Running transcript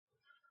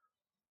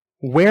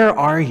Where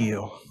are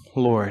you,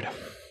 Lord?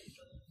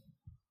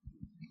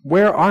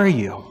 Where are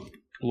you,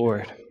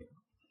 Lord?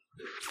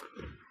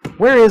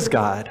 Where is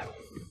God?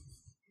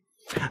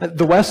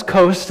 The West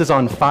Coast is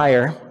on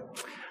fire.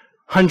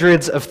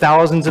 Hundreds of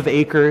thousands of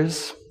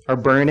acres are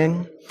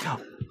burning.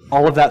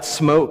 All of that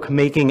smoke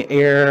making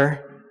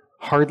air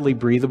hardly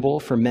breathable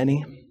for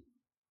many.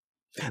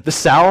 The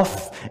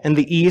South and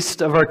the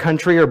East of our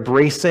country are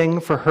bracing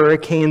for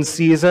hurricane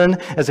season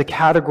as a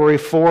Category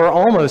 4,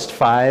 almost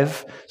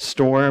 5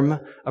 storm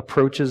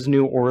approaches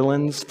New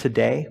Orleans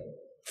today.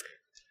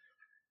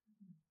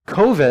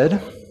 COVID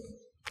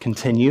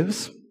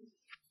continues.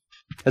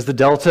 As the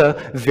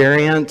Delta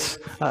variant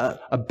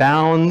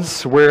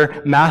abounds,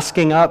 we're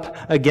masking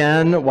up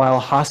again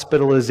while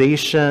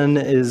hospitalization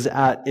is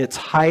at its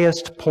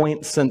highest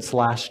point since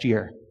last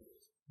year.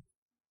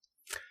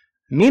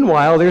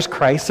 Meanwhile, there's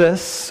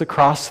crisis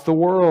across the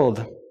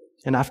world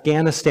in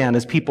Afghanistan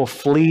as people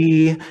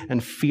flee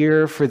and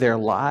fear for their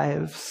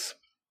lives.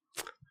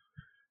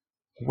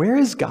 Where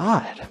is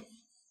God?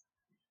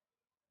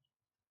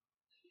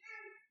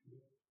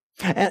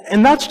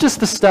 And that's just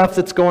the stuff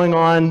that's going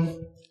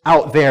on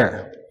out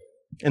there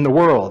in the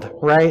world,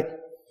 right?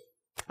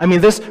 I mean,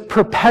 this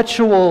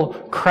perpetual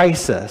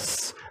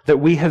crisis that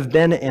we have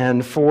been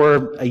in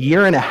for a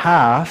year and a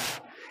half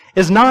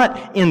is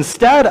not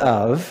instead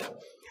of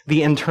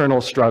the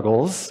internal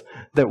struggles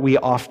that we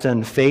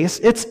often face.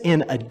 It's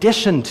in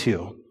addition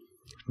to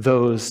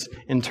those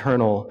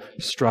internal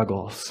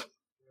struggles.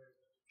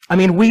 I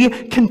mean, we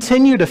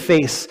continue to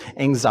face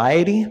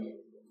anxiety,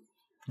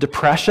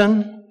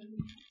 depression,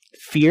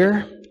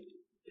 fear,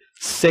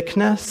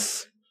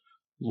 sickness,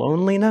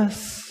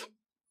 loneliness.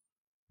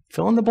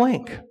 Fill in the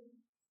blank.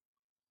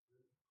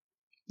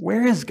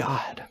 Where is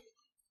God?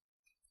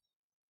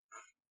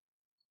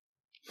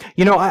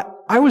 You know,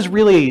 I was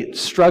really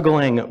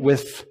struggling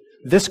with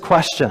this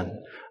question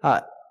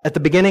at the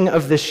beginning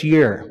of this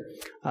year.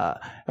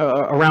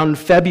 Around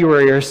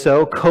February or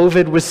so,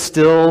 COVID was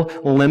still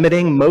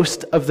limiting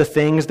most of the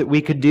things that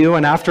we could do,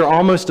 and after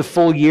almost a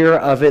full year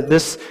of it,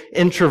 this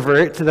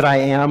introvert that I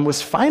am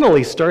was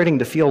finally starting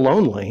to feel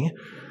lonely.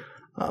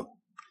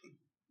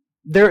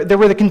 There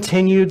were the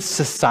continued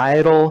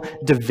societal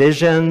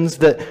divisions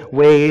that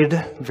weighed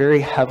very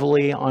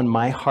heavily on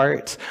my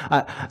heart.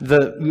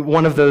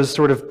 One of those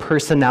sort of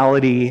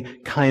personality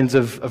kinds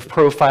of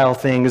profile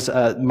things,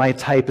 my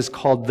type is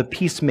called the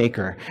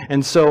peacemaker.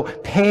 And so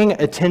paying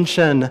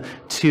attention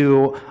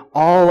to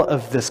all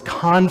of this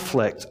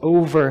conflict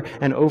over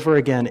and over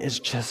again is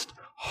just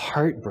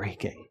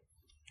heartbreaking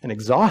and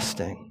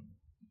exhausting.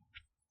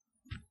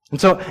 And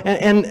so,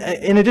 and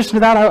in addition to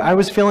that, I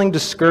was feeling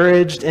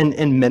discouraged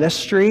in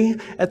ministry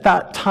at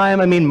that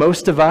time. I mean,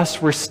 most of us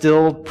were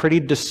still pretty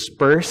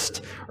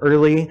dispersed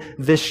early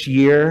this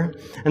year.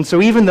 And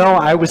so even though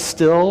I was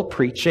still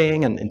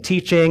preaching and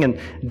teaching and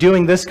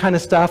doing this kind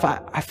of stuff,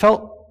 I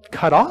felt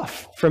cut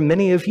off from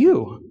many of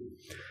you.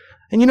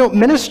 And you know,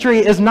 ministry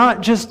is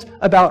not just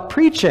about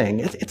preaching.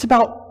 It's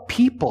about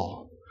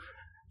people.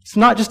 It's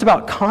not just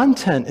about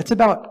content. It's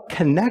about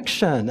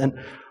connection. And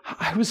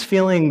I was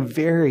feeling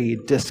very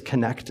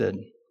disconnected.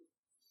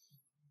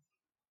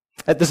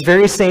 At this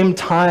very same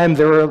time,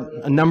 there were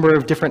a number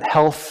of different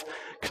health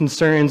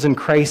concerns and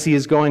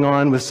crises going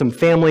on with some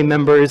family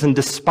members, and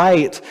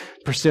despite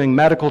pursuing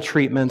medical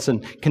treatments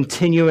and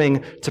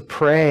continuing to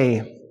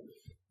pray,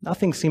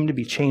 nothing seemed to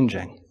be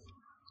changing.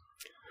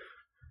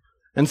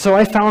 And so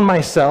I found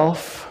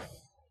myself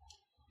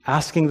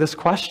asking this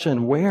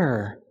question,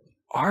 where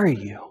are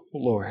you,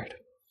 Lord?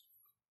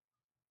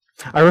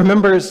 I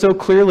remember so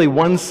clearly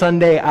one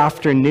Sunday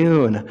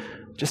afternoon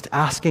just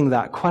asking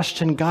that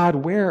question, God,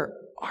 where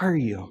are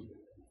you?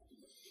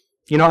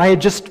 You know, I had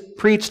just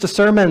preached a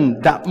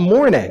sermon that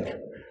morning,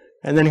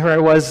 and then here I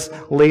was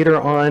later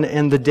on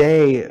in the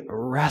day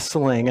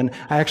wrestling, and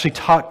I actually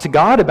talked to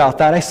God about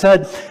that. I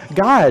said,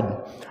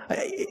 God,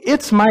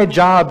 it's my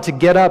job to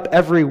get up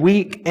every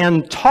week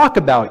and talk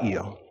about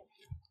you.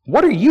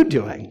 What are you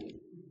doing?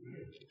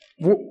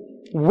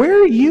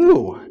 Where are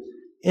you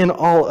in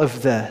all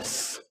of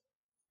this?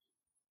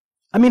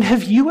 I mean,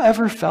 have you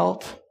ever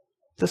felt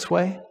this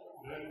way?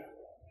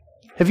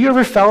 Have you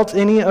ever felt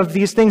any of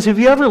these things? Have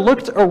you ever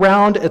looked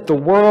around at the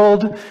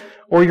world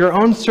or your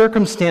own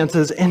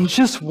circumstances and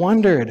just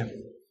wondered,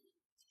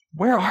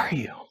 where are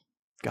you,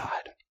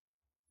 God?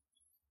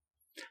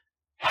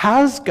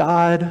 Has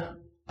God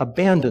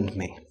abandoned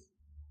me?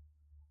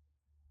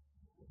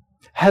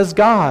 Has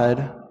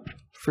God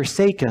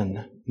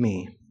forsaken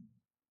me?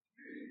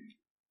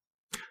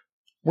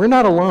 We're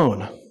not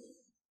alone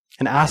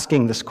in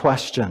asking this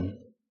question.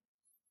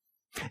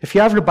 If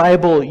you have your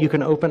Bible, you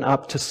can open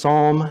up to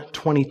Psalm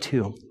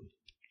 22.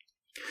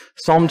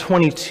 Psalm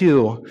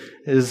 22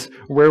 is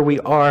where we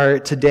are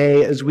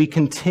today as we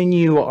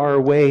continue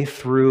our way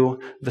through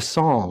the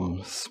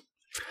Psalms.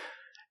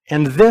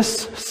 And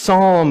this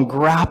psalm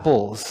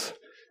grapples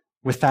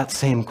with that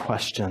same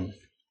question.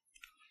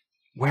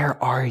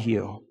 Where are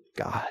you,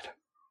 God?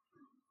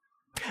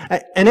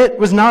 And it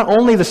was not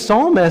only the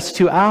psalmist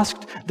who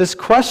asked this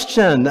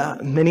question.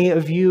 Many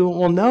of you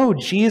will know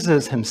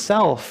Jesus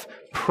himself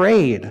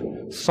prayed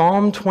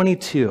Psalm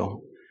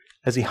 22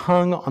 as he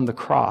hung on the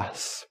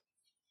cross.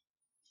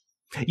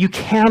 You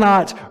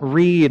cannot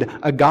read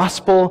a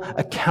gospel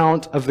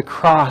account of the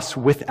cross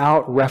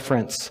without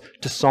reference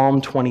to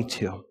Psalm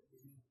 22.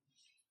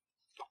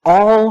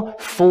 All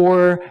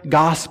 4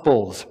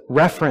 gospels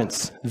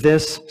reference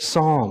this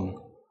psalm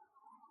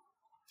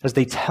as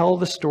they tell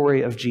the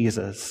story of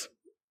Jesus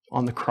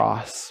on the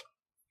cross.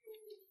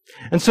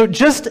 And so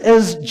just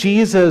as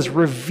Jesus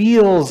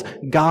reveals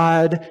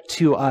God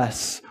to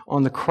us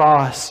on the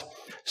cross,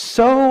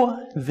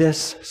 so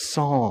this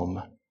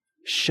psalm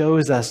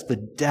shows us the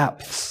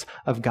depths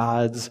of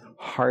God's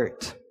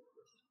heart.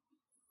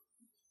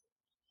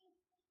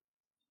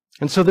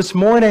 And so this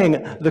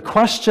morning, the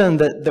question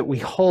that we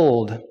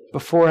hold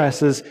before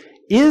us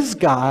is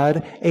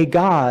God a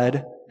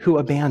God who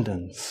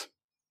abandons?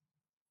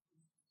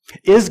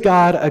 Is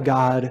God a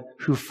God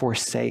who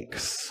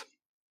forsakes?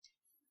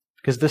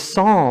 Because the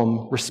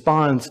psalm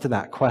responds to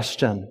that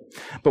question.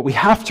 But we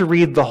have to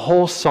read the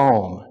whole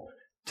psalm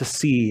to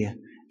see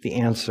the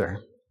answer.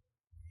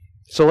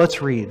 So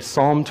let's read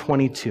Psalm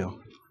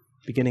 22,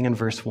 beginning in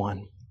verse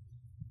 1.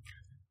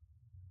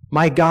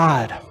 My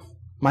God,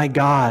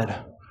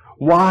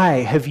 why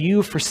have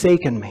you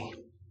forsaken me?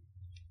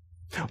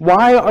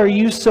 Why are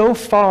you so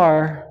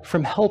far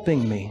from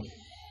helping me,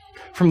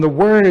 from the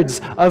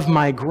words of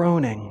my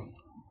groaning?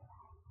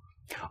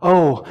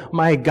 Oh,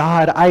 my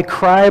God, I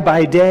cry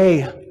by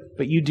day,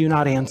 but you do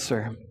not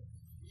answer,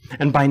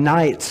 and by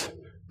night,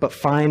 but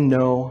find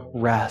no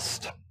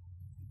rest.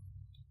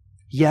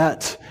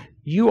 Yet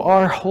you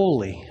are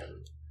holy,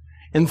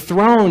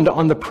 enthroned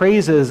on the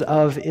praises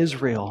of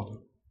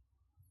Israel.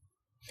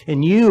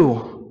 In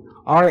you,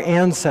 our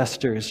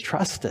ancestors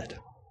trusted.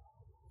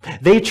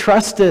 They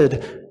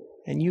trusted,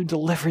 and you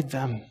delivered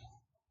them.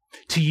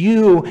 To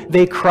you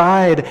they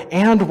cried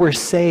and were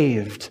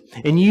saved.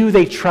 In you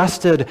they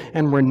trusted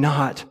and were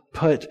not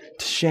put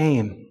to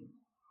shame.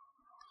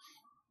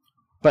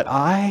 But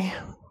I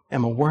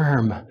am a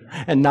worm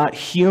and not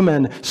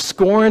human,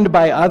 scorned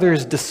by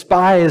others,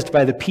 despised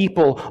by the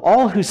people.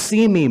 All who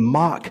see me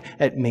mock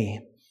at me.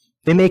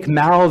 They make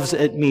mouths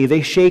at me.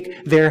 They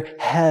shake their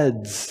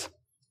heads.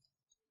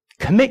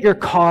 Commit your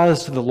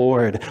cause to the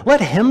Lord.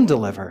 Let him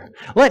deliver.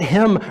 Let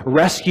him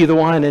rescue the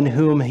one in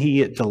whom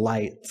he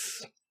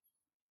delights.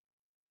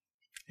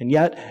 And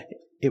yet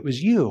it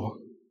was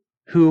you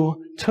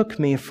who took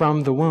me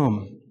from the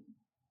womb.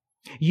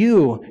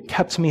 You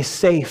kept me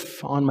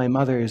safe on my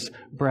mother's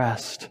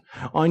breast.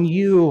 On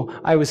you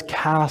I was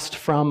cast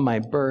from my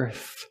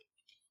birth.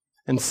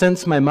 And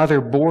since my mother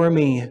bore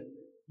me,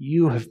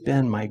 you have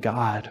been my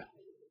God.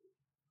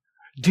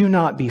 Do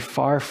not be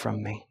far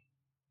from me,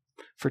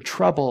 for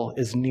trouble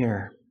is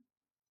near,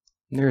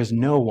 and there is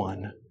no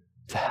one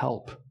to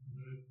help.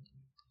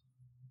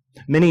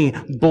 Many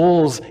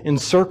bulls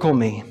encircle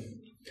me.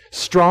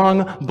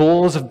 Strong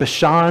bulls of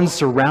Bashan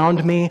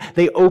surround me.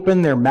 They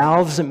open their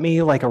mouths at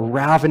me like a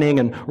ravening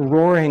and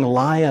roaring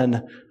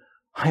lion.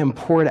 I am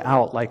poured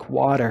out like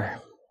water,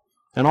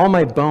 and all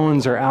my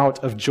bones are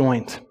out of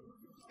joint.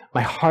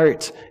 My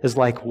heart is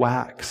like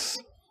wax.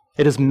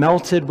 It is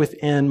melted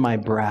within my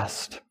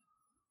breast.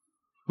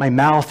 My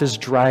mouth is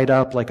dried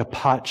up like a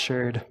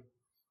potsherd,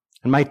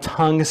 and my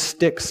tongue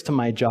sticks to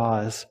my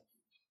jaws.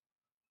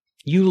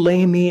 You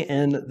lay me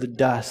in the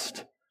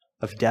dust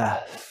of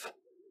death.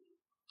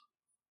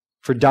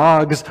 For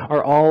dogs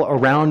are all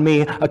around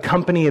me. A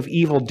company of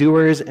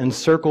evildoers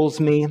encircles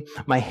me.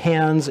 My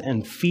hands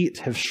and feet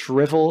have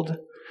shriveled.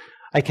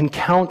 I can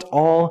count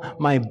all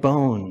my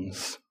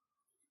bones.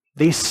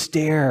 They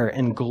stare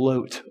and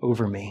gloat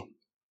over me.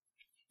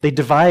 They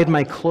divide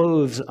my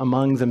clothes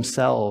among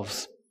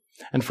themselves,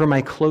 and for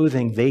my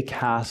clothing they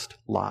cast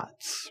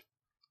lots.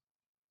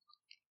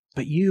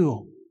 But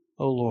you,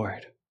 O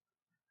Lord,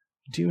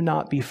 do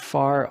not be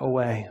far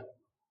away.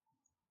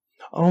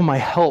 O my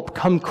help,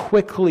 come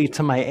quickly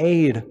to my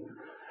aid.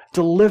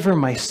 Deliver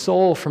my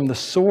soul from the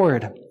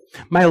sword,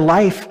 my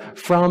life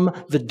from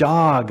the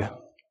dog.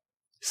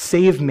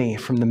 Save me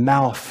from the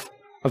mouth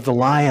of the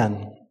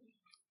lion.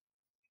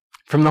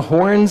 From the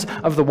horns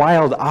of the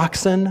wild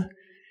oxen,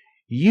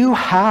 you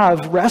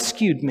have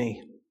rescued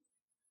me.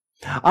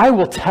 I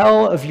will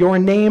tell of your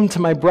name to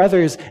my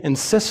brothers and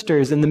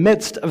sisters. In the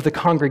midst of the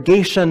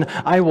congregation,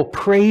 I will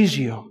praise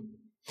you.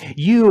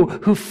 You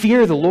who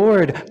fear the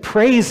Lord,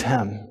 praise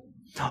him.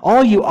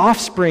 All you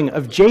offspring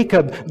of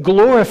Jacob,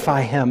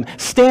 glorify him.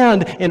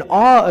 Stand in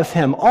awe of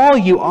him, all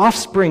you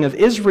offspring of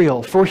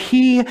Israel, for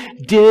he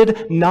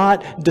did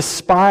not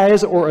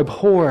despise or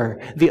abhor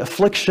the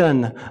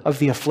affliction of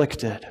the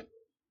afflicted.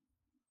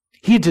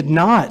 He did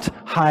not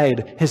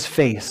hide his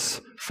face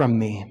from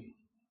me,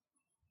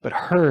 but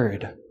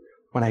heard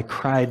when I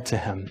cried to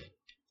him.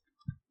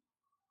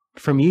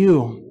 From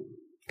you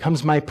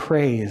comes my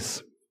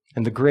praise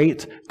and the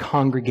great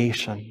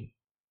congregation.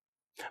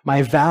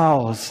 My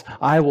vows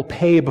I will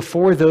pay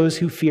before those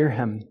who fear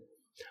him.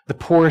 The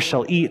poor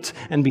shall eat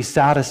and be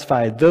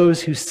satisfied.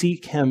 Those who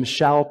seek him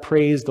shall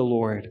praise the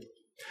Lord.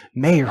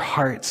 May your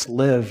hearts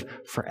live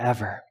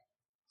forever.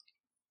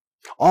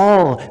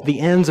 All the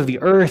ends of the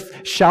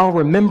earth shall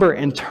remember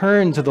and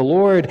turn to the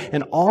Lord,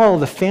 and all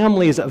the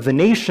families of the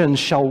nations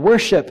shall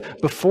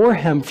worship before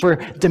him, for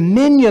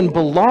dominion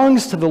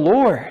belongs to the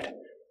Lord.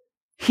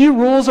 He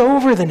rules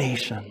over the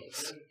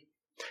nations.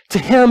 To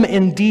him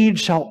indeed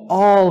shall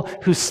all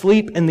who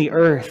sleep in the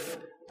earth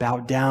bow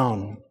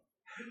down.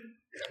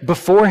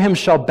 Before him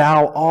shall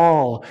bow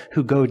all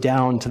who go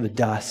down to the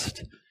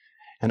dust,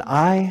 and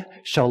I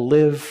shall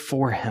live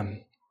for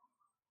him.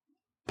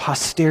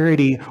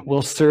 Posterity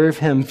will serve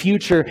him.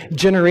 Future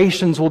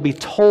generations will be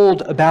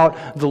told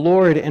about the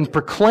Lord and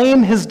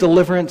proclaim his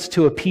deliverance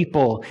to a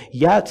people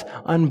yet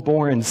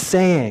unborn,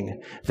 saying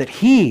that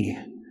he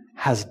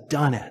has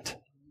done it.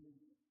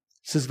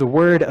 This is the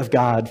word of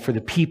God for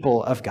the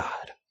people of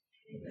God.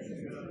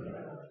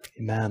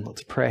 Amen.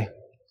 Let's pray.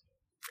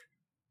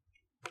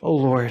 Oh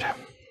Lord,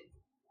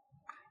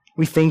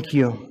 we thank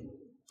you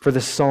for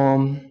this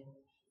psalm.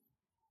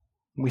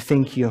 We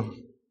thank you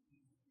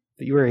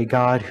that you are a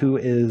God who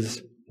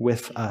is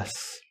with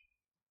us.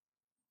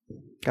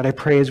 God, I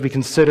pray as we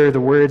consider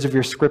the words of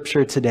your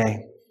scripture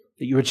today,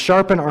 that you would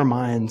sharpen our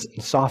minds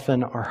and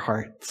soften our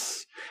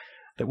hearts,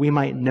 that we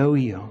might know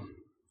you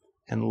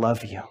and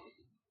love you.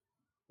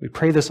 We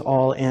pray this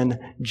all in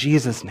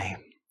Jesus' name.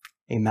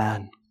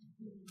 Amen.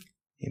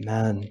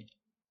 Amen.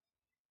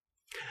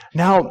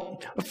 Now,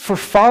 for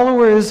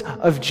followers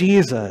of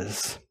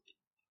Jesus,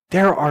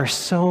 there are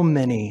so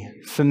many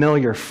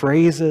familiar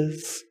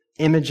phrases,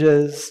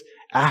 images,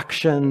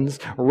 actions,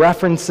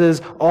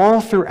 references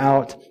all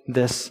throughout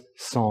this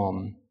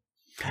psalm.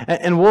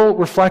 And we'll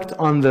reflect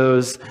on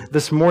those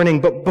this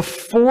morning. But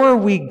before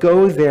we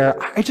go there,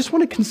 I just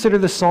want to consider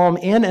the psalm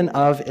in and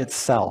of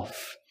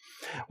itself.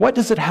 What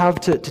does it have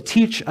to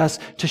teach us,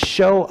 to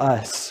show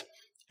us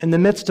in the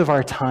midst of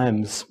our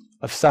times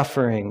of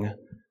suffering,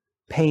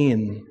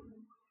 pain,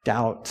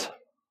 doubt?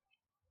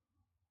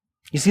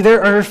 You see,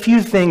 there are a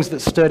few things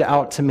that stood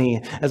out to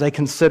me as I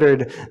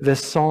considered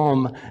this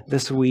psalm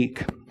this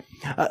week.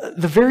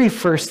 The very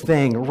first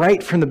thing,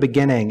 right from the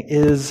beginning,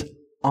 is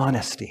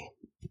honesty.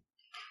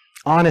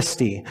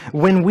 Honesty.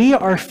 When we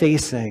are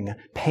facing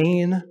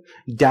pain,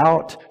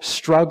 doubt,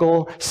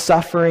 struggle,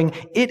 suffering,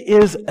 it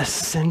is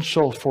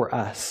essential for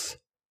us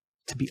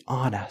to be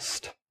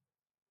honest.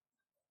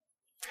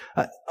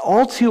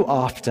 All too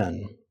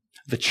often,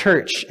 the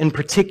church in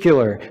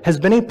particular has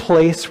been a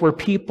place where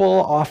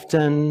people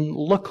often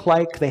look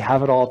like they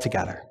have it all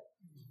together,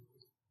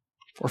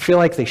 or feel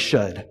like they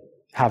should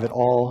have it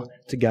all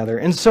together.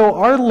 And so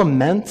our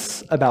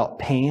laments about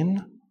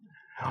pain,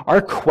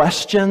 our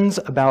questions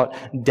about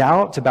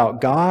doubt, about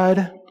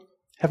God,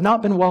 have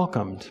not been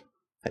welcomed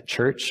at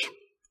church,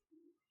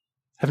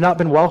 have not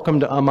been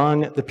welcomed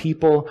among the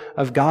people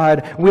of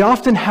God. We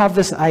often have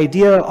this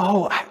idea,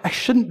 oh, I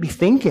shouldn't be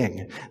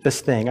thinking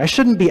this thing. I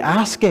shouldn't be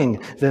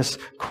asking this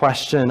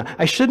question.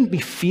 I shouldn't be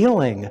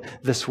feeling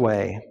this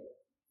way.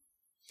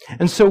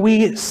 And so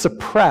we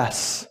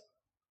suppress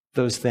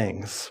those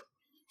things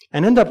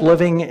and end up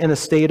living in a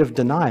state of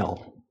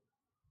denial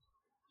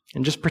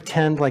and just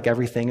pretend like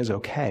everything is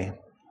okay.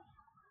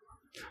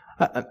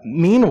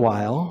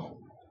 Meanwhile,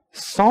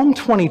 Psalm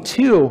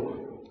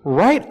 22,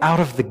 right out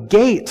of the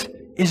gate,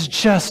 is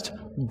just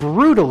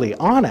brutally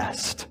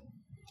honest.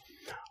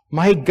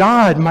 My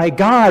God,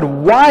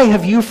 why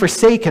have you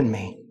forsaken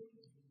me?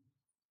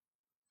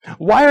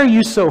 Why are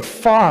you so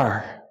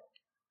far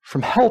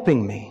from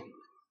helping me,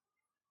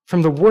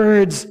 from the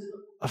words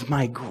of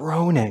my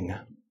groaning?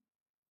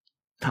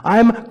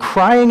 I'm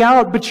crying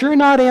out, but you're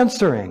not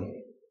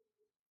answering.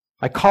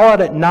 I call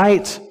out at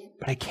night,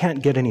 but I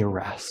can't get any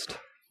rest.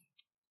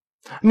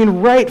 I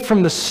mean, right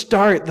from the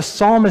start, the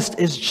psalmist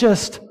is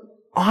just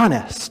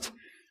honest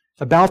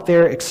about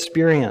their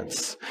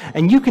experience.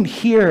 And you can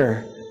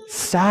hear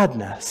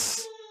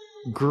sadness,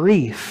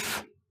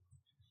 grief,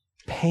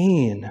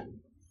 pain.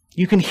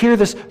 You can hear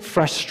this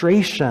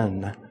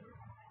frustration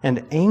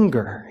and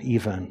anger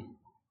even.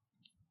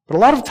 But a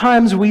lot of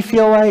times we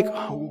feel like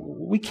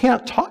we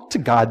can't talk to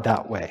God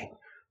that way,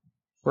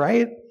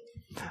 right?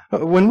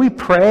 When we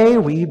pray,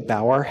 we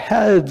bow our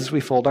heads, we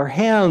fold our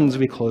hands,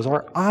 we close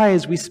our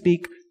eyes, we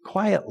speak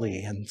quietly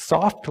and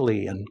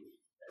softly and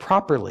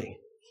properly.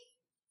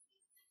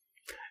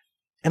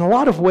 In a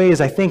lot of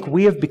ways, I think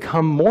we have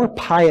become more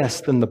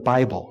pious than the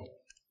Bible.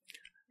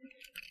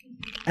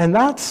 And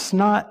that's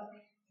not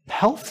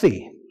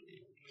healthy.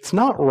 It's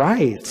not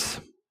right.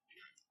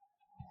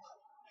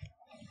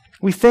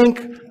 We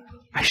think,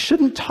 I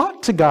shouldn't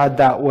talk to God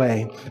that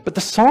way. But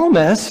the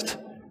psalmist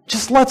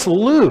just lets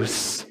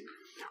loose,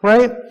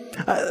 right?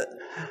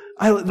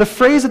 The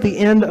phrase at the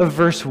end of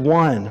verse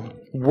 1,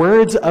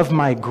 words of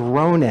my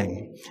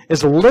groaning,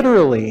 is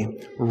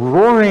literally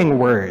roaring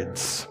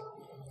words.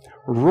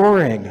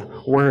 Roaring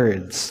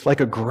words,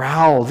 like a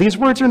growl. These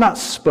words are not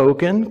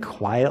spoken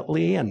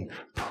quietly and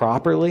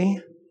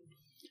properly.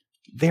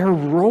 They're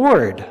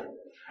roared.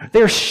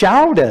 They're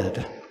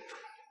shouted.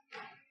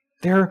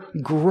 They're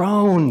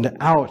groaned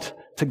out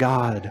to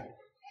God.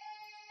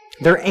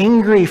 They're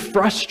angry,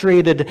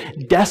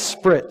 frustrated,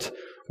 desperate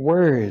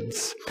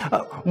words.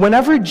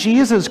 Whenever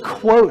Jesus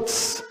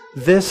quotes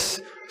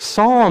this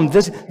psalm,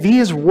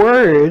 these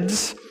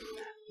words,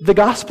 the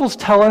Gospels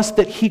tell us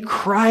that he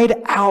cried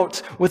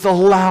out with a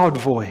loud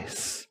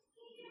voice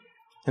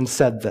and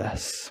said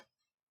this.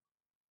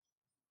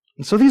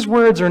 And so these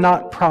words are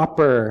not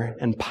proper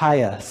and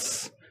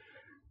pious.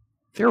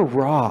 They're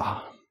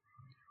raw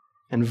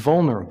and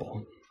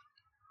vulnerable.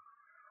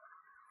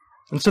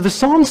 And so the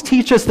Psalms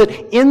teach us that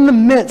in the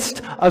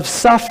midst of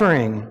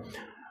suffering,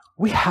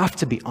 we have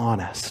to be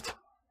honest.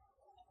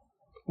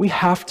 We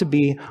have to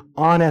be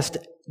honest.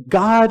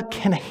 God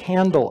can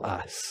handle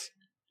us.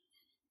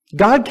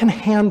 God can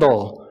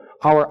handle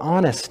our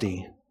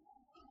honesty.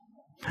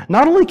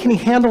 Not only can he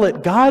handle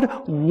it,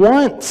 God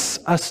wants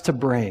us to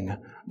bring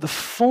the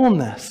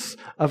fullness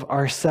of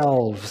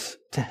ourselves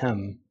to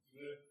him.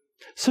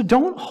 So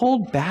don't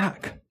hold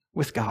back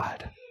with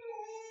God.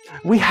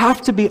 We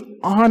have to be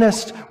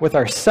honest with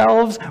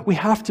ourselves. We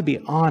have to be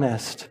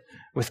honest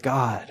with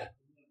God.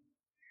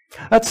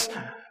 That's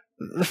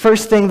the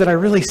first thing that I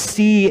really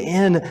see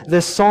in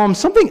this psalm.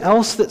 Something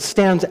else that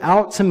stands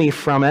out to me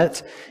from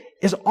it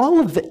is all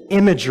of the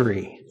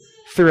imagery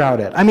throughout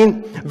it. I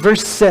mean,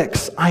 verse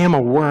 6, I am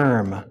a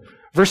worm.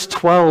 Verse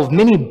 12,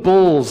 many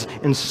bulls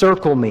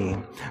encircle me.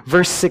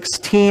 Verse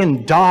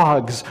 16,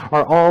 dogs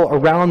are all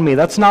around me.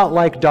 That's not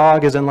like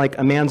dog as in like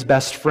a man's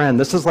best friend.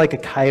 This is like a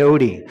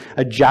coyote,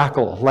 a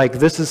jackal. Like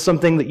this is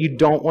something that you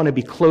don't want to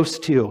be close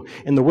to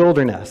in the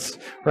wilderness,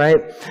 right?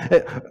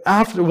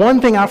 After one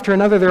thing after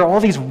another, there are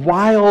all these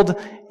wild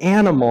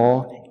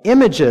animal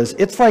images.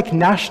 It's like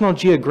National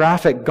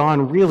Geographic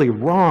gone really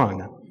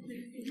wrong.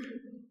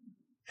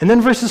 And then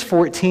verses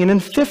 14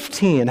 and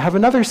 15 have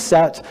another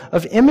set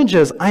of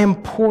images. I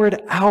am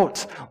poured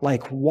out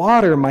like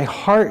water. My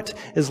heart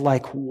is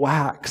like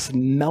wax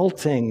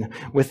melting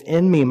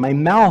within me. My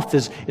mouth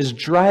is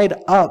dried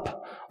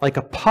up like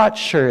a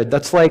potsherd.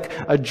 That's like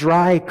a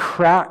dry,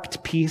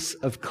 cracked piece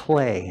of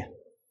clay.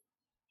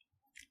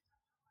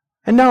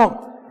 And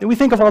now, we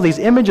think of all these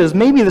images,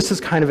 maybe this is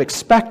kind of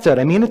expected.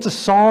 I mean, it's a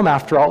psalm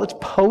after all. It's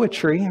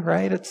poetry,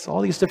 right? It's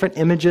all these different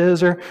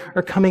images are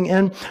coming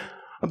in.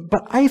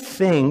 But I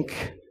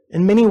think,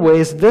 in many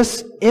ways,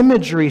 this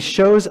imagery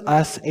shows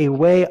us a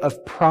way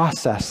of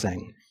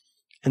processing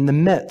in the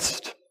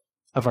midst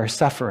of our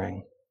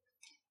suffering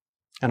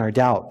and our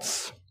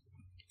doubts.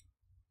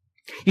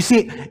 You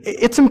see,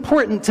 it's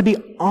important to be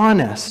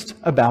honest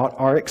about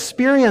our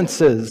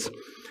experiences,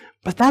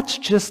 but that's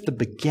just the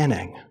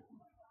beginning.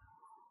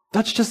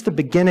 That's just the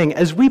beginning.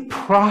 As we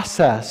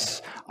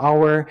process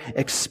our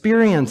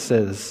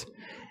experiences,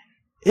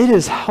 it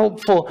is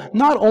helpful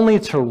not only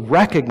to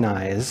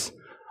recognize,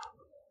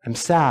 I'm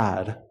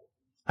sad,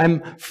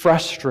 I'm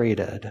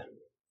frustrated,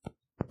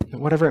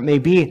 whatever it may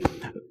be,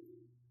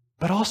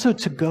 but also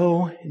to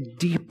go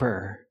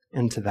deeper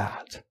into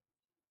that.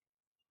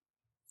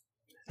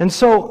 And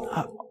so,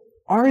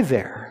 are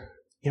there,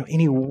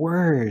 any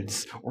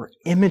words or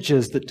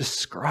images that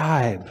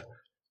describe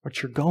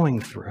what you're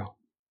going through?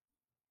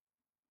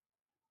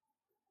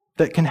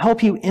 That can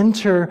help you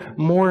enter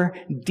more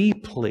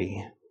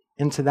deeply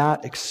into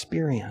that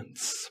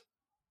experience.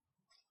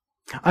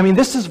 I mean,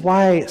 this is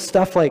why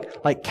stuff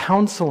like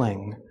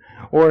counseling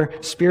or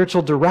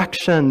spiritual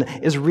direction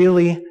is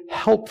really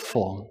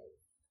helpful.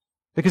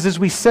 Because as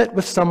we sit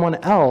with someone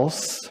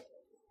else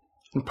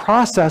and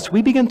process,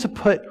 we begin to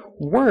put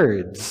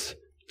words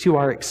to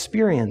our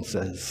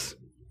experiences.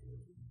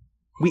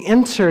 We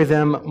enter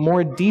them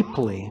more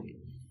deeply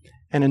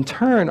and in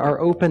turn are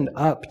opened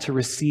up to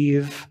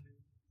receive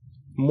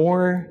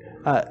more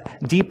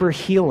deeper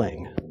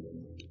healing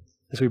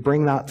as we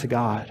bring that to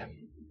God.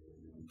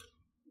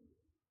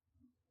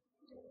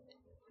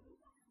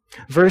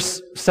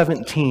 Verse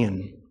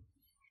 17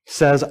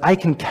 says, I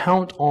can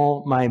count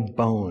all my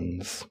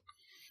bones,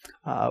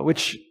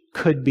 which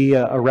could be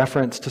a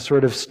reference to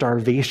sort of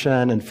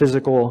starvation and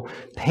physical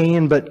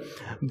pain. But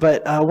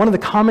one of the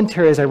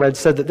commentaries I read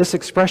said that this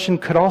expression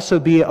could also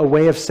be a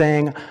way of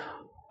saying,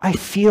 I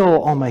feel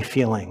all my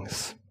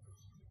feelings,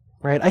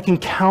 right? I can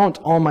count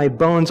all my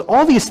bones.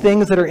 All these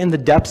things that are in the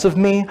depths of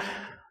me,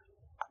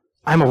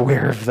 I'm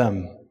aware of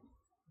them.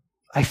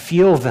 I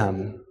feel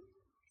them.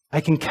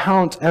 I can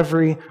count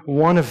every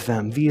one of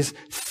them. These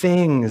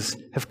things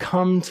have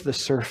come to the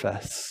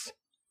surface.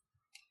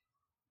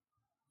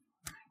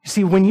 You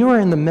see, when you are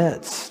in the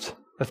midst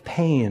of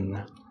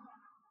pain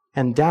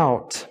and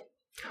doubt,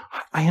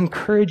 I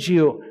encourage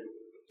you,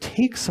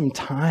 take some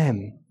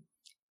time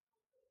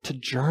to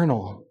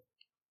journal,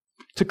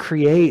 to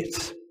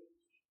create,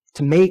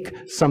 to make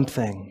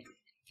something,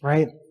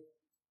 right?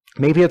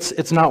 Maybe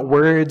it's not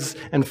words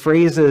and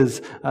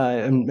phrases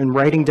and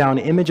writing down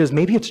images.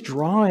 Maybe it's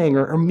drawing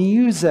or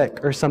music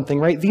or something,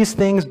 right? These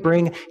things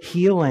bring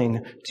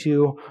healing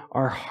to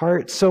our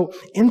hearts. So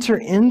enter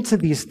into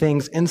these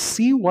things and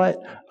see what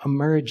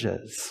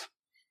emerges.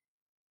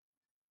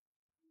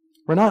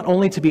 We're not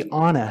only to be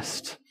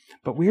honest,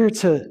 but we are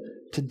to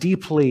to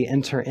deeply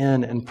enter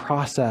in and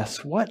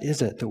process what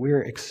is it that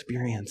we're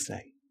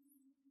experiencing.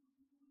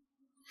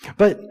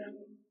 But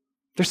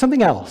there's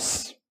something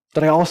else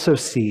that I also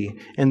see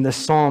in this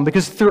psalm,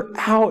 because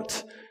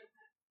throughout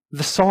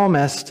the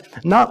psalmist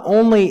not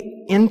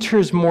only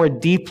enters more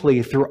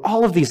deeply through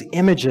all of these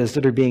images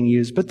that are being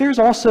used, but there's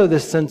also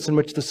this sense in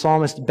which the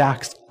psalmist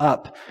backs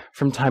up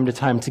from time to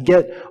time to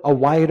get a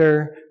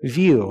wider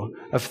view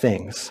of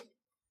things.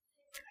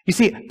 You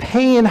see,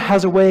 pain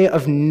has a way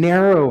of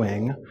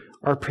narrowing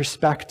our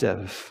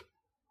perspective.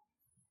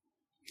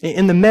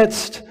 In the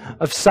midst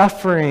of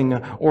suffering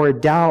or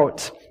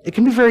doubt, it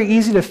can be very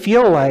easy to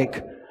feel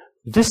like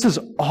this is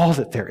all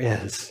that there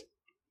is,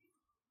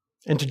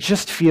 and to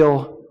just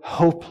feel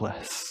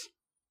hopeless.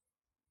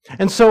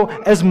 And so,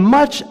 as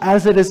much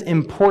as it is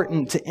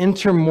important to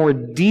enter more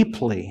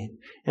deeply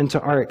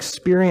into our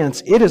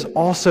experience, it is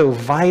also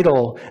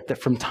vital that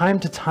from time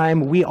to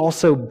time we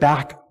also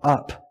back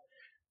up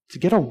to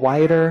get a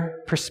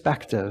wider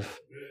perspective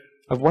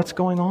of what's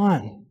going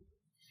on.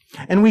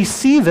 And we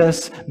see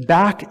this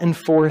back and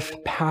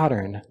forth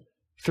pattern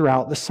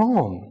throughout the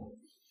psalm.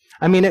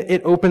 I mean,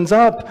 it opens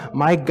up,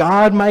 my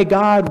God,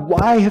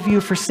 why have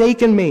you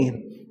forsaken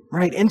me?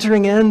 Right,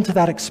 entering into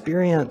that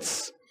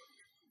experience.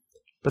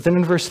 But then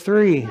in verse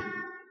 3,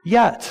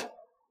 yet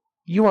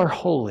you are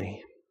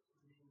holy.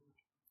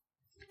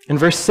 In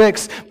verse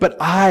 6, but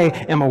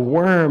I am a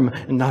worm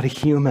and not a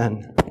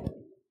human.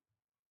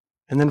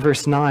 And then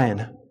verse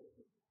 9,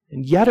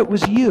 and yet it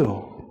was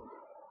you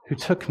who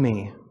took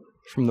me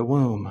from the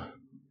womb.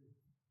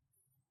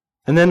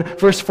 And then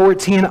verse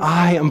 14,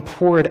 I am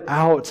poured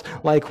out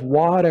like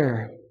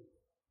water.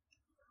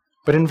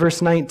 But in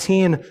verse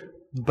 19,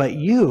 but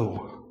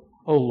you,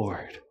 O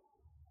Lord,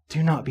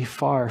 do not be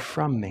far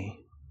from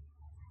me.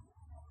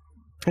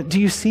 Do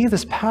you see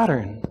this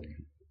pattern,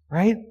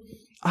 right?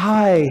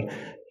 I,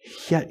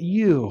 yet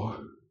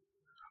you.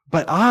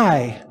 But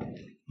I,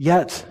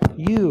 yet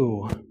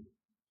you.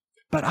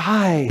 But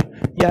I,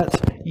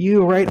 yet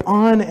you. Right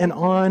on and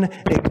on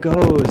it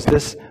goes,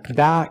 this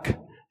back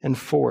and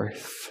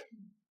forth.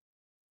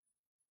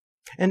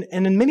 And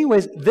in many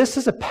ways, this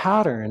is a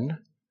pattern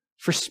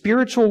for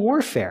spiritual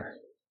warfare.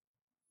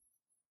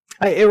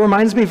 It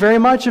reminds me very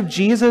much of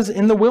Jesus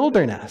in the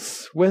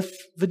wilderness with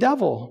the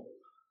devil,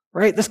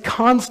 right? This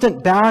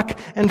constant back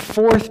and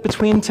forth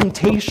between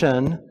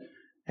temptation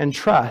and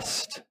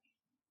trust,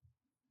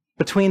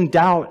 between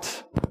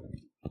doubt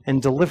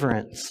and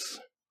deliverance.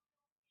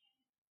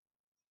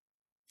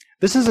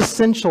 This is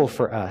essential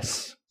for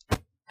us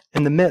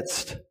in the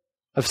midst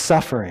of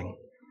suffering.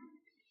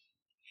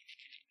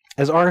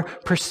 As our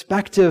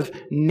perspective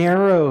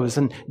narrows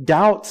and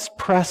doubts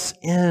press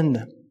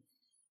in,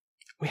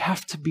 we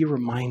have to be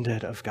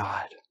reminded of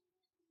God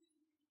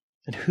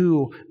and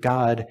who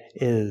God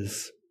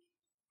is.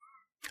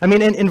 I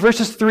mean, in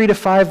verses 3 to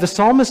 5, the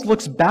psalmist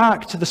looks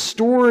back to the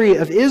story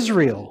of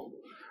Israel,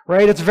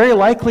 right? It's very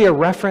likely a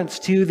reference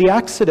to the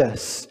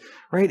Exodus,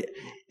 right?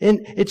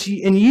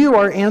 In you,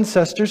 our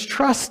ancestors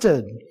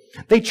trusted.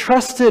 They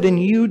trusted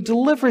and you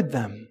delivered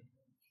them.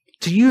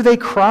 To you they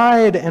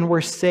cried and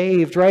were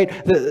saved, right?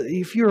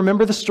 If you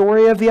remember the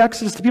story of the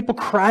Exodus, the people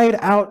cried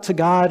out to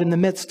God in the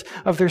midst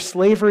of their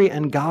slavery,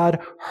 and God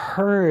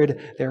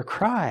heard their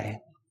cry,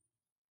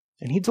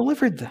 and He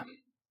delivered them,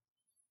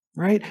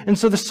 right? And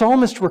so the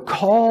psalmist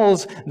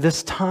recalls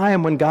this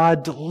time when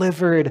God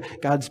delivered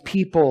God's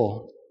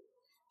people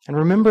and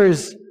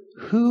remembers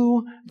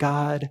who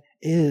God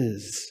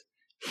is.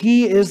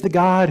 He is the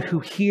God who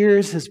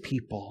hears His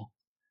people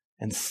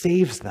and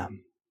saves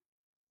them.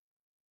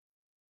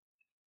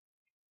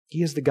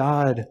 He is the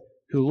God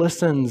who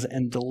listens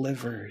and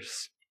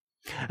delivers.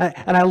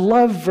 And I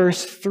love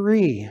verse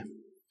 3.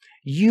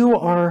 You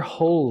are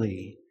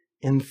holy,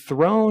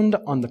 enthroned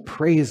on the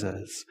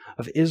praises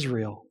of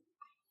Israel.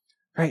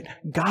 Right?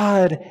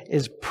 God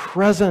is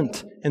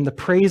present in the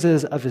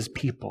praises of His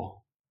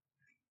people.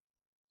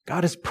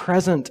 God is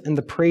present in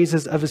the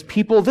praises of His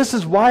people. This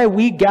is why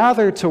we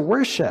gather to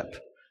worship.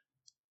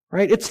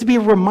 Right? It's to be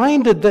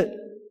reminded that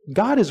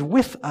God is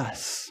with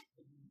us.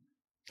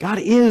 God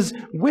is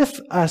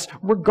with us,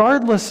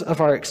 regardless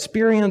of our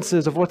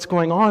experiences, of what's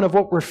going on, of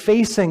what we're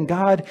facing.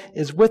 God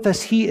is with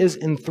us. He is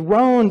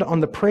enthroned on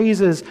the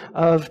praises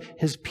of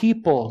His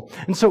people.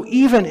 And so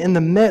even in the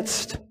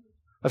midst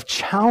of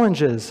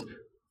challenges,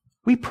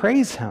 we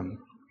praise Him.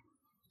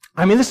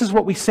 I mean, this is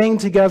what we sang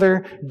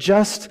together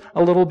just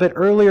a little bit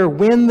earlier.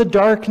 When the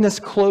darkness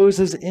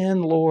closes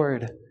in,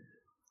 Lord,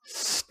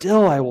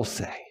 still I will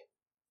say,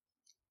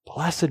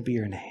 blessed be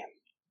your name.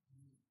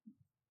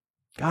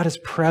 God is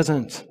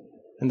present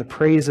in the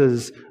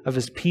praises of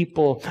His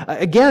people.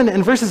 Again,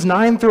 in verses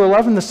 9 through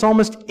 11, the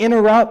psalmist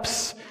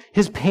interrupts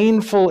his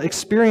painful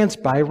experience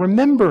by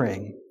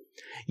remembering,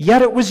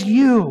 yet it was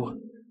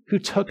you who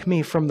took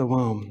me from the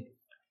womb.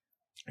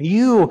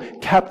 You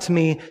kept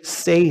me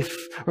safe.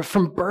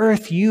 From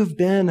birth, you've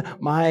been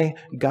my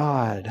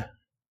God.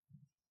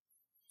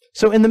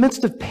 So in the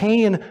midst of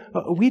pain,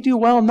 we do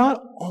well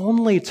not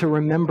only to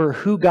remember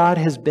who God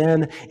has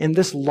been in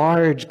this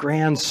large,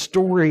 grand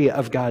story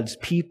of God's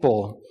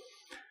people,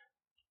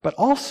 but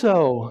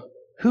also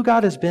who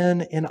God has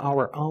been in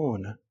our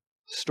own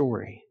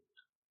story.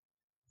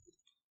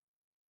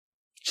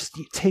 Just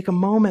take a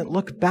moment,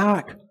 look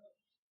back,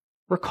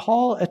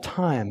 recall a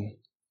time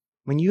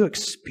when you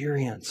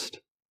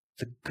experienced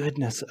the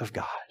goodness of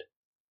God.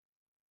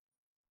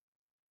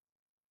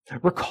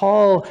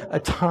 Recall a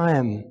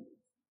time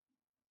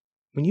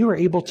when you were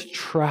able to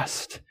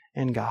trust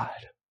in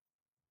God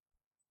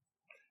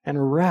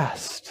and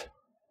rest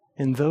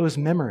in those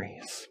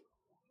memories.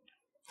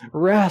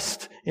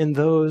 Rest in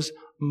those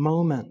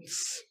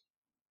moments.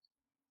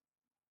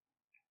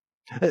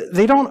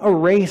 They don't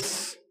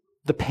erase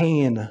the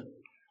pain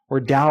or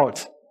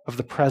doubt of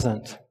the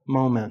present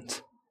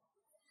moment,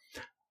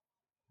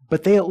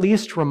 but they at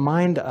least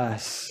remind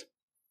us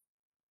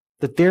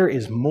that there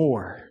is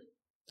more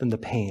than the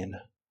pain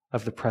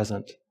of the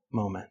present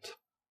moment.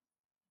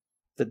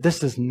 That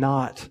this is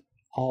not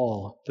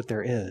all that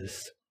there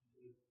is.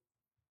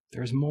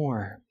 There's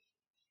more.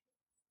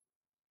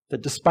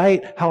 That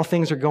despite how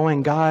things are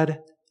going, God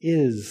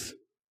is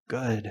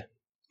good.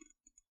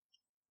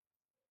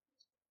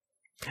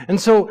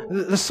 And so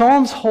the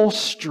Psalm's whole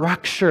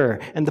structure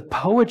and the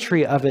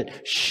poetry of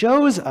it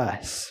shows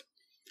us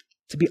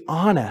to be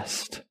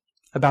honest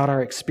about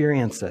our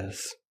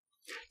experiences,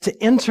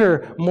 to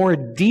enter more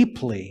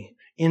deeply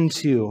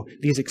into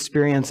these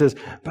experiences,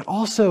 but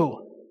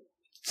also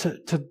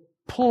to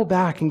pull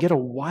back and get a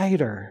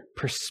wider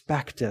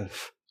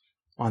perspective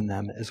on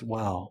them as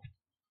well.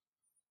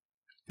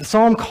 The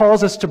Psalm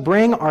calls us to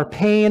bring our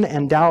pain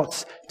and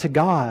doubts to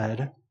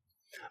God,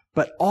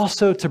 but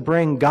also to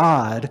bring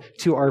God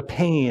to our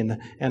pain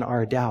and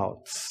our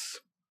doubts.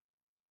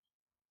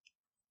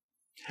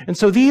 And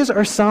so these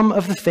are some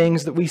of the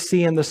things that we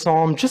see in the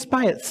Psalm just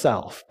by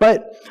itself.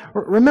 But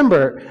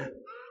remember,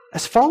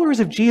 as followers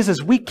of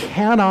Jesus, we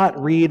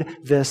cannot read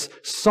this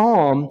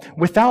Psalm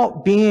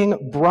without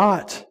being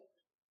brought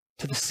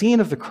to the scene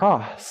of the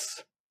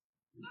cross.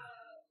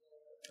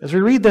 As we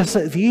read this,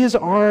 these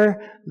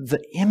are the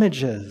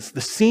images,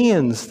 the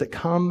scenes that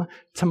come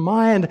to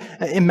mind.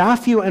 In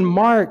Matthew and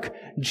Mark,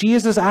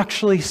 Jesus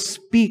actually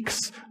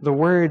speaks the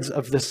words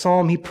of this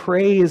psalm. He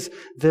prays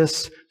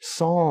this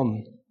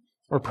psalm,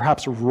 or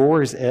perhaps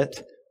roars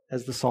it,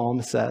 as the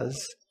psalm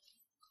says.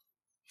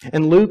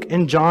 In Luke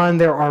and John,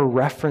 there are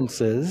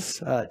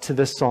references to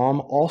this psalm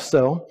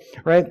also,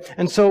 right?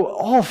 And so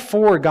all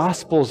four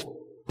Gospels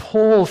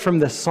pull from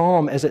this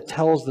psalm as it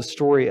tells the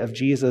story of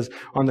Jesus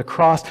on the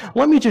cross.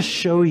 Let me just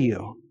show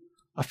you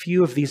a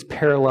few of these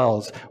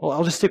parallels. Well,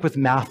 I'll just stick with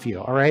Matthew,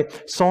 all right?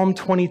 Psalm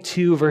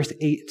 22, verse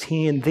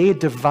 18, they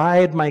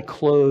divide my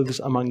clothes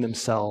among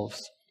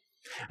themselves,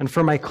 and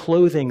for my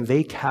clothing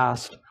they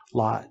cast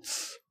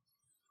lots.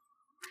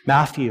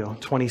 Matthew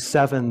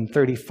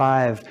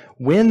 27:35,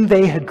 when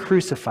they had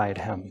crucified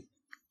him,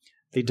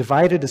 they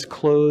divided his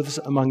clothes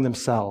among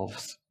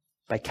themselves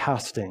by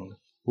casting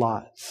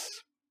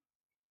lots.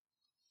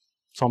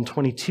 Psalm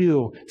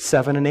 22,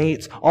 7 and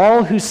 8,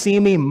 all who see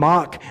me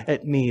mock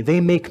at me.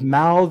 They make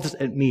mouths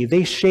at me.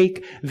 They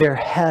shake their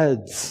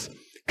heads.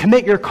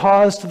 Commit your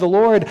cause to the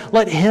Lord.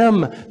 Let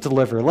him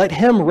deliver. Let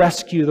him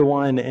rescue the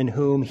one in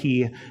whom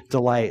he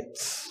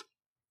delights.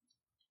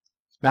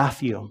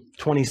 Matthew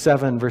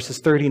 27, verses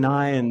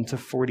 39 to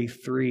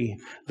 43.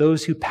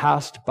 Those who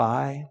passed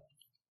by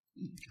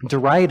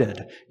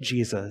derided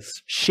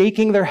Jesus,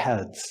 shaking their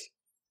heads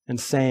and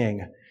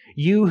saying,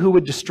 you who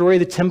would destroy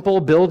the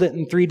temple, build it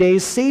in 3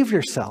 days, save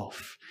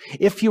yourself.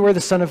 If you are the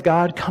Son of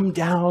God, come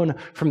down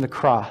from the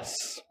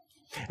cross.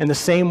 In the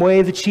same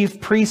way, the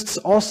chief priests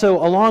also,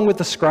 along with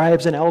the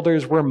scribes and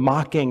elders, were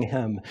mocking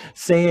him,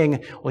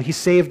 saying, well, he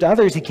saved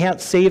others, he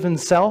can't save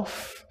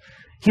himself.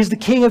 He's the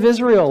King of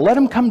Israel. Let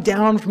him come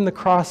down from the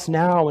cross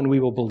now and we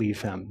will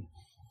believe him.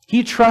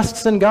 He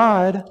trusts in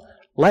God.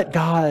 Let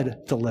God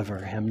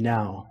deliver him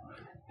now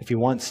if he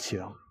wants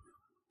to.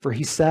 For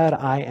he said,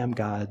 I am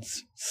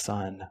God's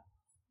son.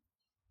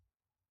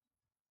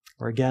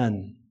 Or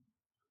again,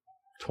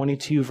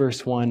 22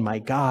 verse 1, my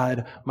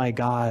God,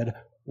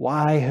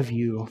 why have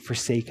you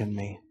forsaken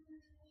me?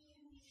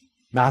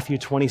 Matthew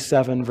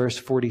 27 verse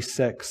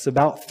 46,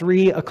 about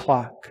 3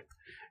 o'clock,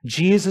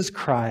 Jesus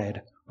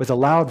cried with a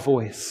loud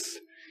voice,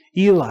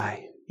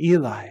 Eli,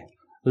 Eli,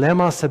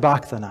 lema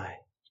sabachthani.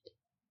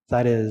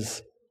 That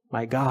is,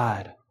 my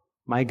God,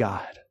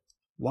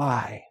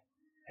 why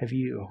have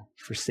you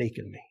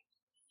forsaken me?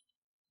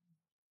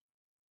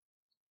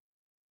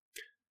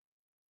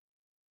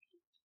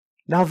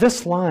 Now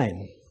this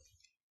line,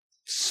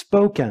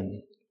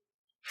 spoken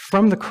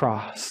from the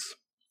cross,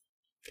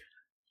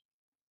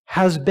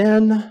 has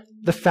been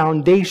the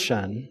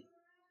foundation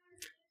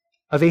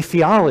of a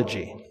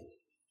theology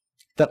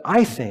that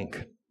I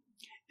think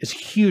is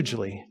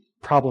hugely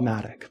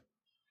problematic.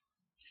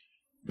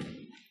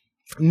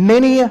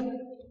 Many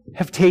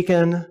have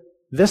taken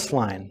this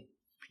line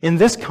in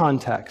this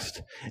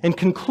context and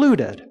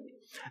concluded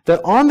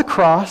that on the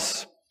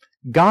cross,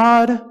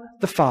 God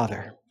the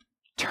Father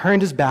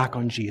turned his back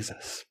on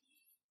Jesus.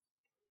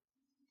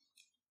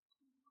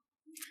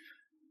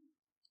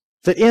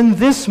 That in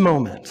this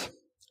moment,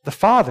 the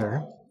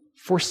Father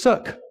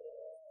forsook,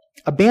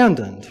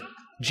 abandoned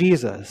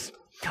Jesus.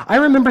 I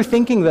remember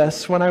thinking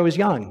this when I was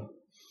young.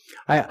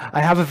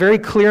 I have a very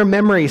clear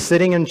memory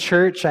sitting in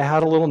church. I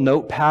had a little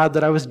notepad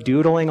that I was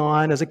doodling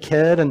on as a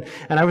kid, and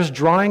I was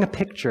drawing a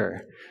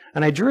picture.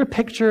 And I drew a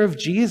picture of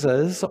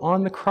Jesus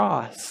on the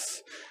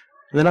cross.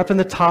 And then up in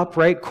the top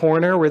right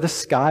corner where the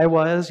sky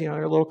was, a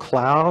little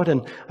cloud,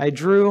 and I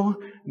drew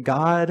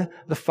God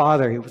the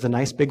Father with a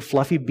nice big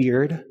fluffy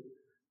beard,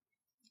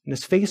 and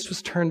his face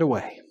was turned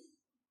away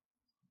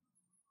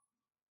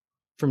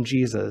from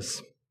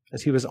Jesus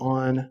as he was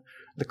on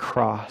the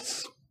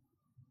cross.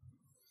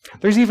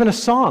 There's even a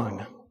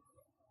song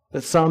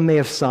that some may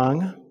have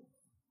sung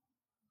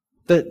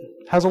that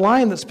has a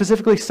line that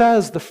specifically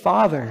says, "The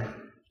Father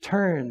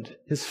turned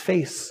his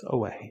face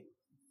away."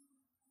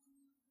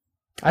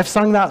 I've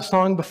sung that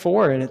song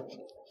before, and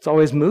it's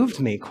always moved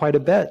me quite a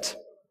bit.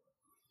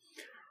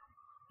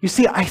 You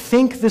see, I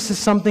think this is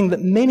something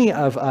that many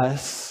of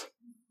us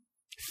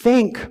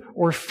think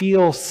or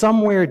feel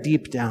somewhere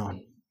deep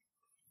down.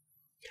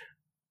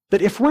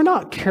 That if we're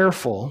not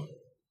careful,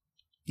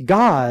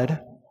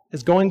 God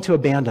is going to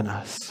abandon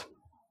us.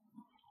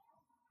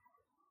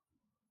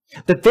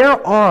 That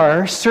there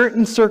are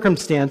certain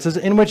circumstances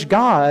in which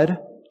God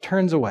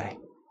turns away.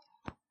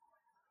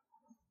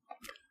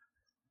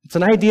 It's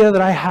an idea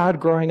that I had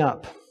growing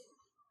up.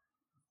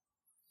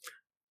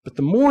 But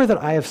the more that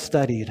I have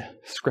studied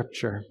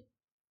Scripture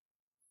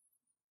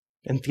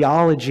and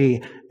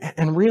theology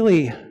and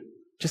really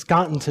just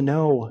gotten to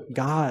know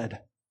God,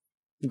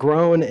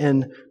 grown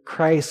in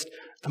Christ,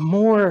 the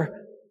more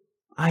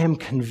I am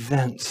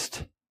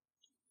convinced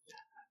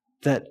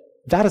that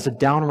that is a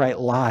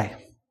downright lie.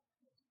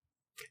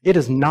 It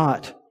is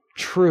not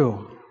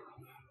true.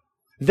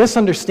 This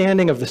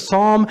understanding of the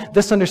psalm,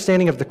 this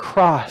understanding of the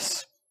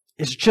cross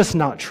is just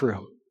not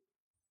true.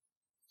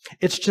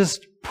 It's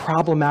just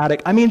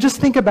problematic. I mean, just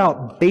think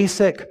about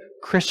basic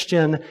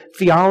Christian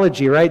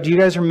theology, right? Do you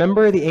guys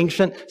remember the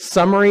ancient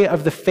summary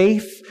of the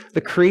faith,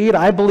 the creed?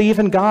 I believe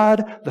in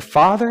God, the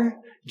Father,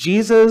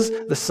 Jesus,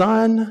 the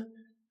Son,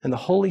 and the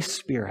Holy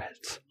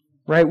Spirit.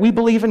 Right? We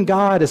believe in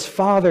God as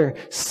Father,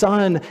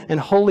 Son, and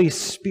Holy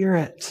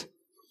Spirit.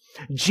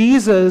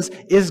 Jesus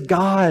is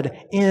God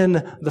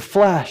in the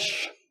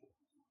flesh.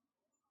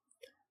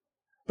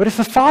 But if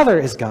the Father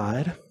is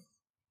God,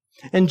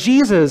 and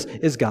Jesus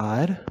is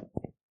God,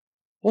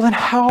 well then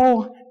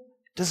how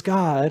does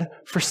God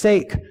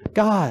forsake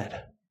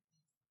God?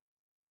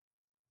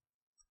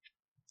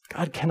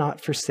 God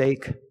cannot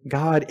forsake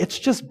God. It's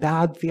just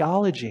bad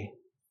theology.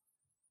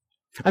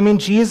 I mean,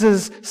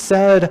 Jesus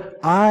said,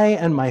 "I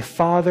and my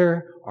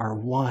Father are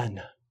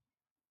one."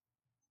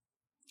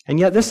 And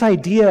yet this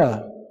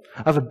idea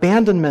of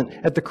abandonment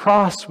at the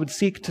cross would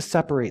seek to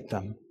separate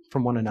them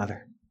from one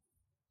another.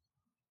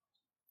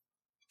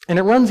 And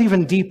it runs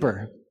even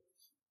deeper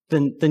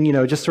than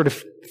just sort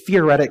of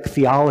theoretic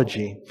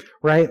theology,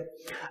 right?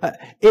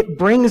 It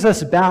brings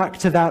us back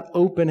to that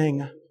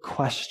opening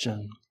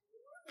question.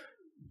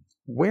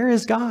 Where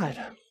is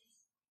God?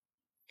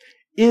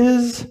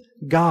 Is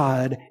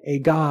God a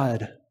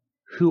God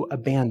who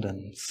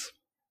abandons?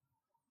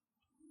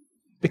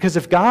 Because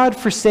if God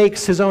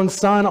forsakes his own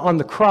Son on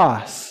the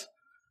cross,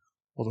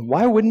 well, then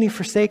why wouldn't he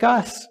forsake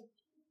us?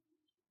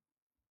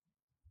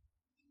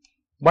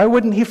 Why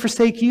wouldn't he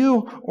forsake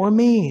you or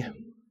me?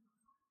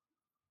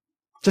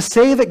 To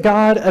say that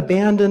God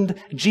abandoned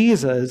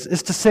Jesus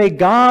is to say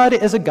God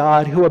is a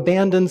God who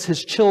abandons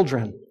his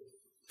children.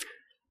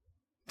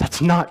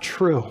 That's not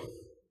true.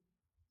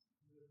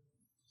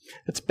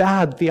 It's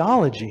bad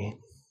theology.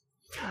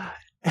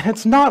 And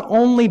it's not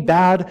only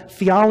bad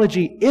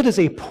theology, it is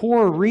a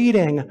poor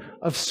reading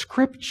of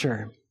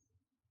Scripture.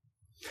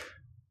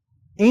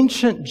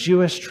 Ancient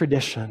Jewish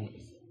tradition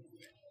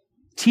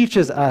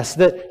teaches us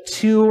that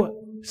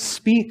to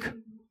speak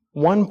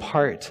one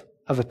part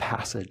of a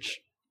passage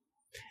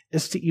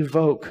is to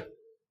evoke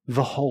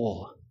the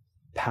whole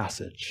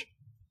passage.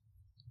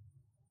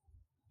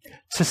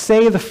 To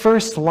say the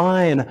first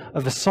line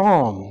of a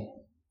psalm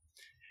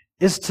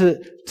is to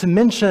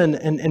mention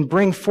and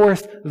bring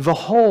forth the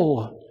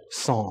whole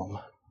psalm.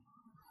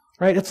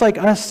 Right? It's like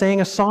us saying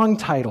a song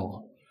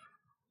title.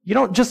 You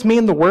don't just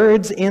mean the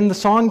words in the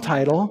song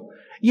title,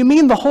 you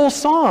mean the whole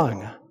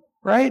song,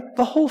 right?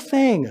 The whole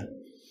thing.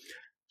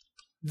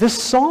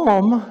 This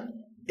psalm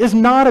is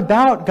not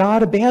about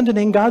God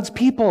abandoning God's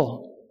people.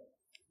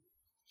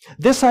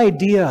 This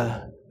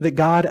idea that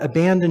God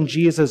abandoned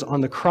Jesus on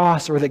the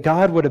cross or that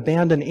God would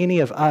abandon any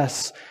of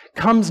us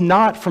comes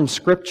not from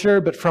Scripture,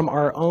 but from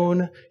our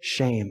own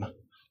shame.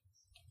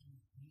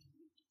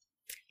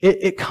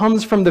 It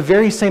comes from the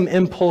very same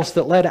impulse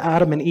that led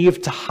Adam and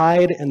Eve to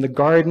hide in the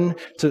garden,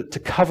 to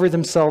cover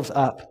themselves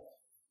up.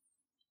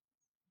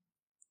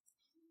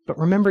 But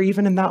remember,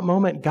 even in that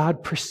moment,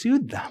 God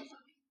pursued them.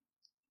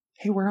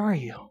 Hey, where are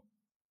you?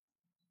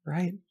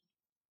 Right?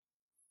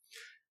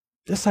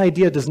 This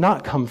idea does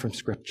not come from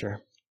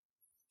Scripture.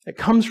 It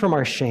comes from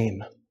our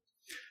shame.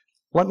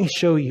 Let me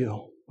show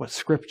you what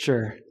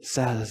Scripture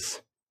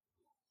says.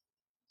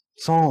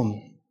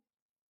 Psalm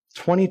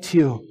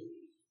 22,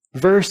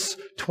 verse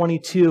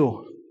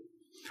 22.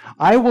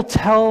 I will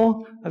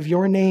tell of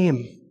your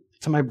name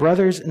to my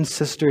brothers and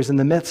sisters in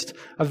the midst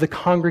of the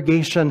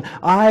congregation.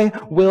 I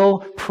will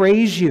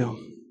praise you.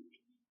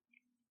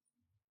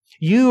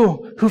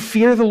 You who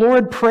fear the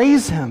Lord,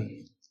 praise him.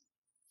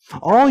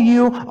 All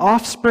you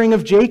offspring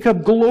of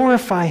Jacob,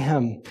 glorify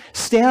him.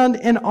 Stand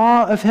in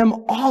awe of him,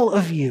 all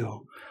of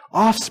you,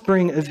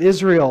 offspring of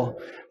Israel.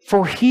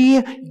 For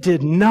he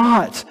did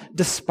not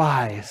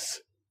despise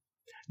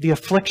the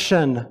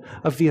affliction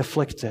of the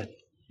afflicted.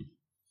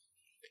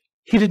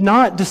 He did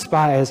not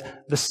despise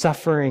the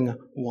suffering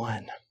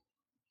one.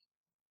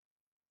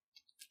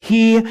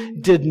 He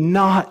did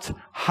not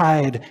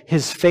hide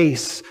his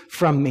face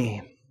from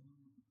me,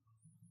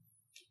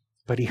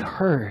 but he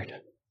heard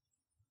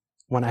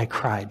when I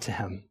cried to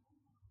him.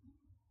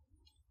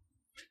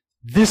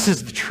 This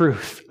is the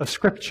truth of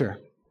Scripture.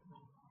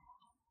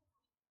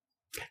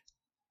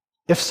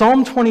 If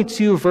Psalm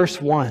 22,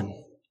 verse 1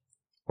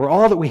 were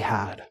all that we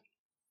had,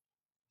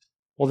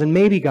 well, then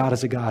maybe God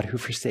is a God who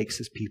forsakes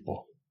his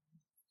people.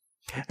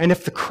 And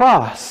if the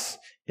cross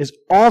is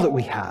all that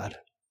we had,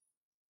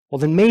 well,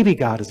 then maybe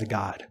God is a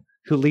God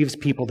who leaves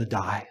people to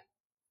die.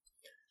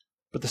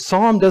 But the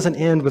psalm doesn't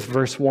end with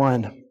verse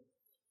 1.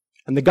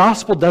 And the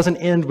gospel doesn't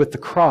end with the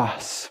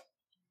cross.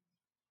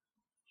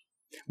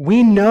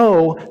 We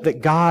know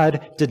that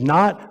God did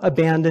not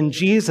abandon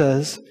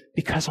Jesus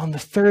because on the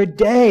third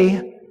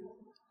day,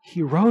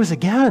 he rose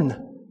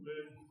again.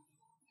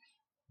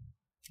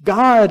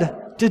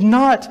 God did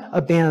not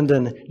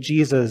abandon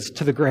Jesus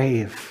to the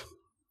grave.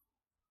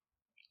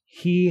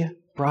 He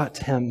brought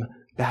him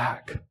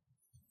back.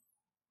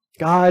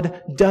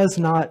 God does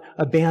not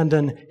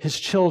abandon his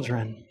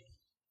children.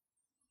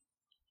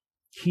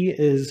 He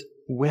is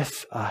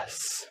with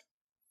us.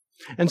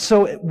 And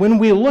so when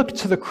we look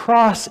to the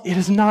cross, it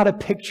is not a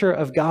picture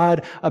of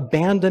God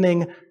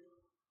abandoning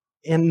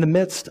in the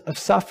midst of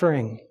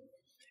suffering.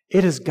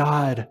 It is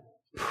God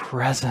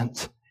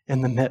present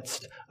in the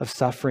midst of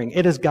suffering.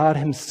 It is God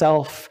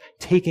himself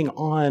taking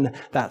on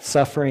that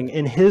suffering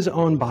in his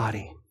own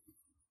body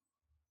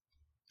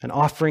and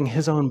offering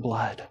his own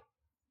blood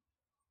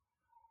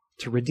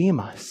to redeem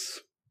us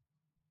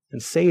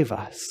and save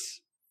us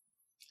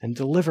and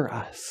deliver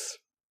us.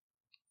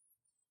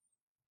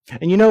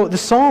 And you know, the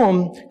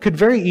psalm could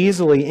very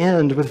easily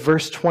end with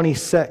verse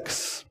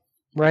 26,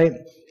 right?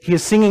 He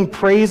is singing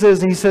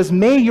praises and he says,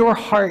 may your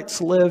hearts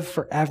live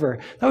forever.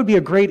 That would be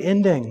a great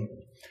ending.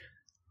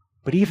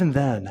 But even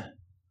then,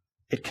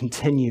 it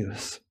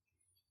continues.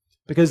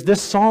 Because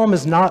this psalm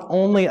is not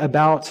only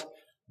about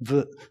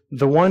the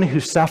one who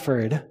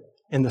suffered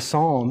in the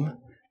psalm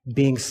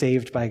being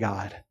saved by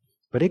God,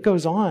 but it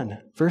goes on.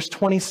 Verse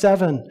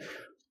 27,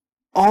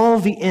 all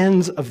the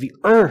ends of the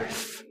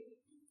earth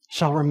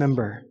shall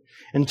remember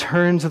and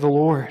turn to the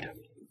Lord.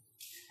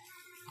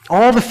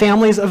 All the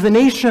families of the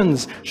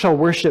nations shall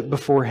worship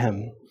before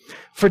him.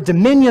 For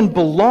dominion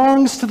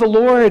belongs to the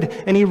Lord,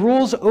 and he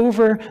rules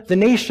over the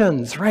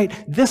nations, right?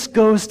 This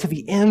goes to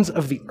the ends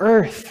of the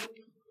earth.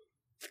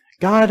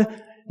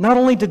 God, not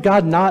only did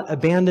God not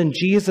abandon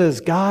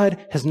Jesus,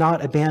 God has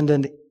not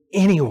abandoned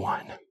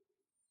anyone.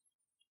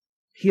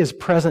 He is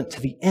present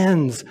to the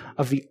ends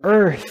of the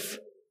earth.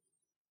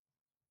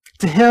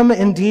 To him,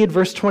 indeed,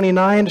 verse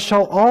 29,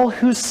 shall all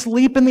who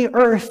sleep in the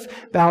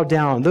earth bow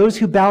down. Those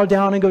who bow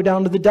down and go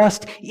down to the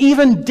dust,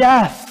 even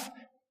death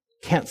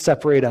can't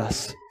separate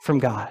us from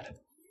God.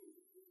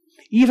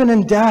 Even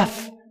in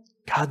death,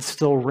 God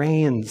still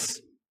reigns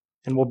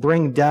and will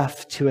bring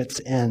death to its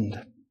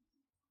end.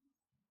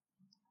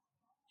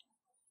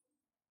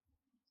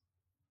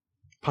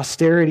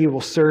 Posterity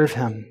will serve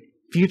him.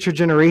 Future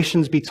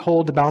generations be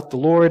told about the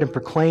Lord and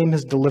proclaim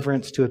his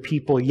deliverance to a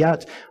people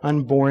yet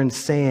unborn,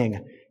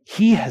 saying,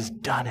 he has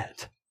done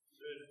it.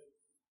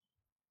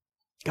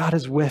 God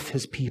is with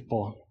his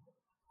people,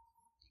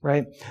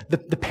 right?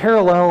 The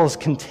parallels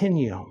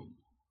continue,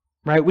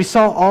 right? We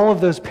saw all of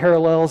those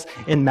parallels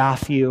in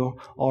Matthew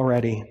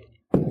already.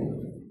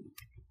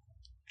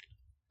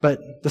 But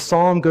the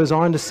psalm goes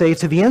on to say,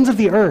 to the ends of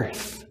the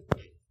earth,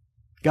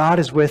 God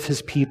is with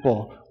his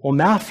people. Well,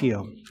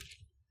 Matthew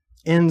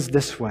ends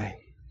this way,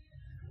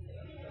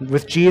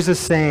 with Jesus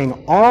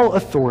saying, all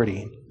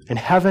authority in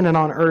heaven and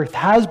on earth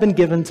has been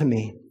given to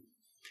me.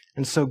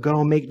 And so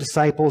go make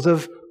disciples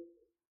of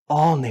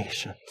all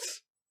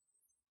nations,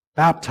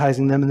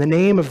 baptizing them in the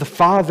name of the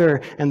Father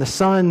and the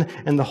Son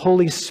and the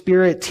Holy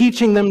Spirit,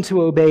 teaching them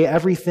to obey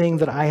everything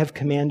that I have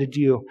commanded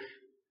you.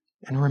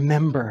 And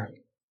remember,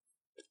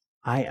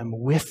 I am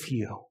with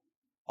you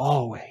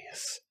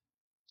always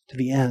to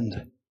the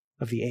end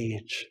of the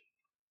age.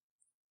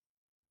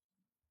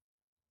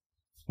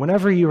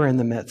 Whenever you are in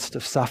the midst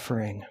of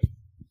suffering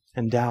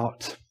and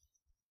doubt,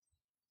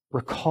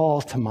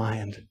 recall to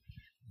mind,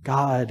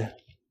 God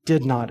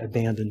did not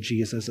abandon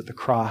Jesus at the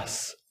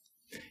cross.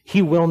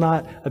 He will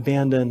not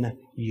abandon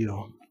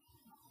you.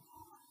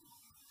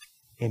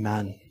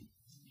 Amen.